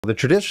The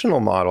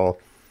traditional model,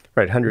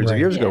 right, hundreds of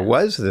years ago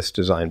was this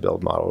design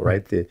build model,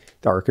 right? The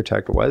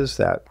architect was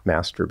that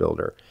master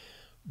builder.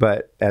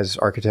 But as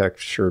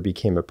architecture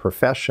became a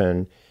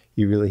profession,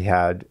 you really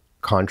had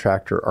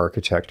contractor,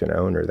 architect, and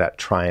owner, that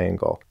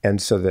triangle.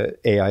 And so the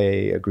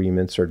AIA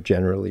agreements are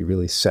generally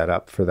really set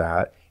up for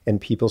that.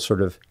 And people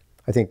sort of,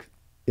 I think,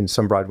 in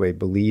some broad way,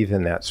 believe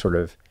in that sort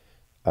of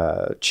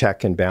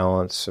check and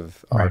balance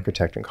of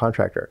architect and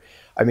contractor.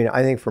 I mean,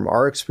 I think from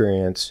our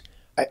experience,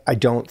 I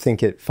don't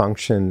think it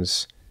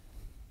functions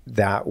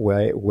that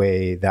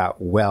way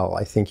that well.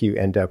 I think you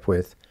end up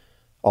with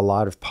a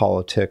lot of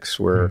politics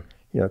where,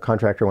 you know, the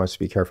contractor wants to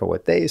be careful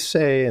what they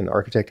say and the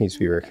architect needs to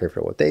be very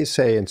careful what they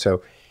say. And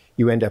so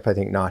you end up, I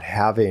think, not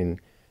having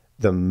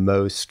the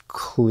most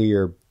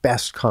clear,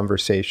 best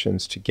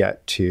conversations to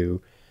get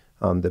to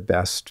the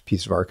best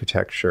piece of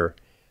architecture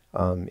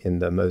in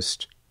the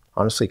most,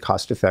 honestly,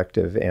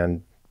 cost-effective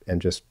and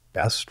just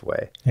best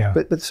way. Yeah.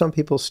 But some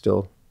people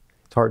still,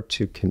 it's hard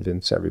to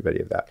convince everybody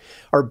of that.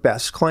 Our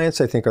best clients,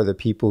 I think, are the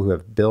people who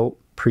have built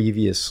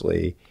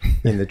previously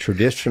in the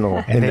traditional.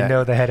 And they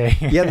know the headache.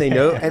 Yeah, they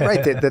know, and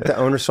that the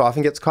owner so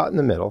often gets caught in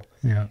the middle.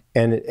 Yeah.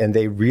 And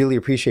they really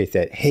appreciate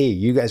that, hey,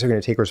 you guys are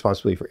going to take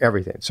responsibility for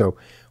everything. So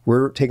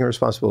we're taking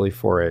responsibility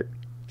for it,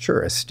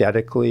 sure,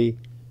 aesthetically,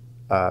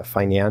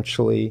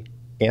 financially,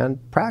 and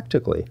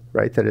practically,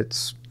 right? That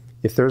it's,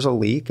 if there's a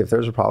leak, if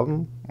there's a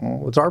problem,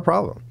 well, it's our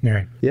problem.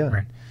 Right. Yeah.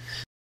 Right.